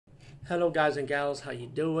Hello guys and gals, how you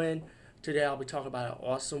doing? Today I'll be talking about an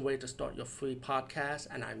awesome way to start your free podcast,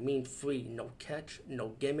 and I mean free, no catch, no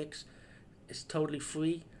gimmicks. It's totally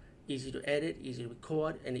free, easy to edit, easy to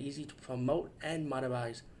record, and easy to promote and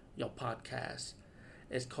monetize your podcast.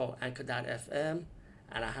 It's called Anchor.fm,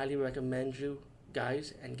 and I highly recommend you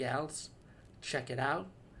guys and gals check it out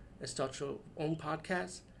and start your own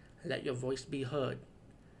podcast and let your voice be heard.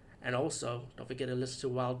 And also, don't forget to listen to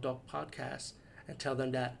Wild Dog Podcast and tell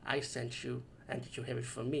them that I sent you and that you hear it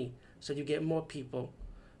from me. So you get more people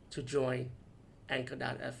to join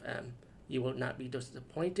Anchor.fm. You will not be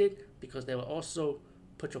disappointed because they will also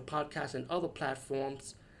put your podcast in other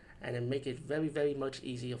platforms and then make it very, very much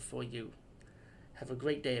easier for you. Have a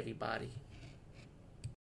great day, everybody.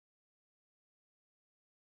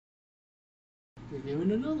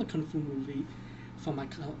 Reviewing another kung fu movie from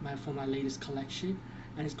my latest collection,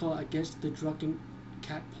 and it's called Against the Drunken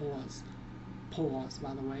Cat Paws. Paws,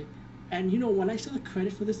 by the way. And when I saw the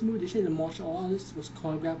credit for this movie, they say the martial artist was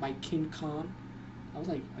choreographed by King Khan. I was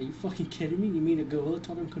like, are you fucking kidding me? You mean a gorilla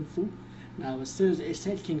talking kung fu? Now it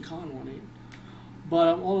said King Khan on it.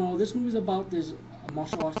 But all in all, this movie is about this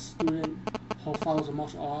martial arts student who follows a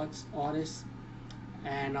martial arts artist,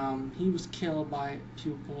 and he was killed by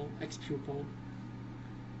ex-pupil,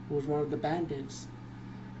 who was one of the bandits.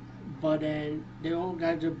 But then they all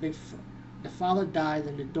got the father died,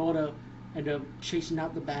 and the daughter ended up chasing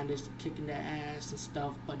out the bandits, kicking their ass and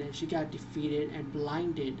stuff. But then she got defeated and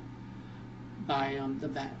blinded by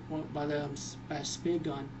by a spear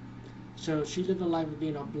gun. So she lived a life of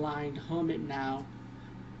being a blind hermit now,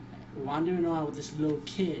 wandering around with this little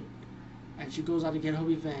kid. And she goes out to get her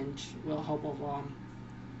revenge with the help of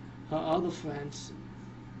her other friends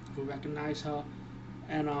who recognize her.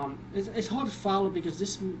 And it's hard to follow because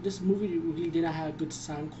this movie really didn't have good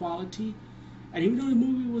sound quality. And even though the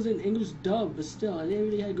movie was in English dub, but still, it didn't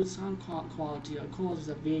really have good sound quality. Of course, it's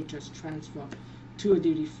a VHS transfer to a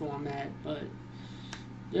DVD format. But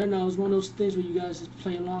it's one of those things where you guys just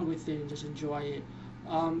play along with it and just enjoy it.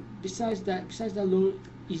 Besides that little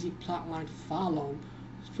easy plot line to follow,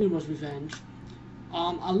 it's pretty much revenge.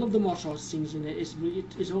 I love the martial arts scenes in it.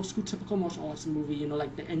 It's old school typical martial arts movie.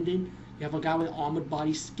 Like the ending, you have a guy with armored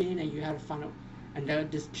body skin, and you had to find out, and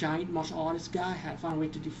this giant martial artist guy had to find a way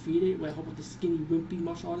to defeat it. With the help of the skinny, wimpy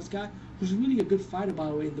martial artist guy, who's really a good fighter, by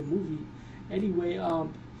the way, in the movie. Anyway,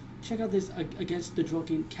 check out this Against the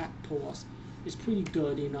Drunken Cat Paws. It's pretty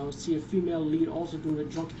good. See a female lead also doing a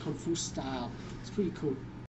drunken kung fu style. It's pretty cool.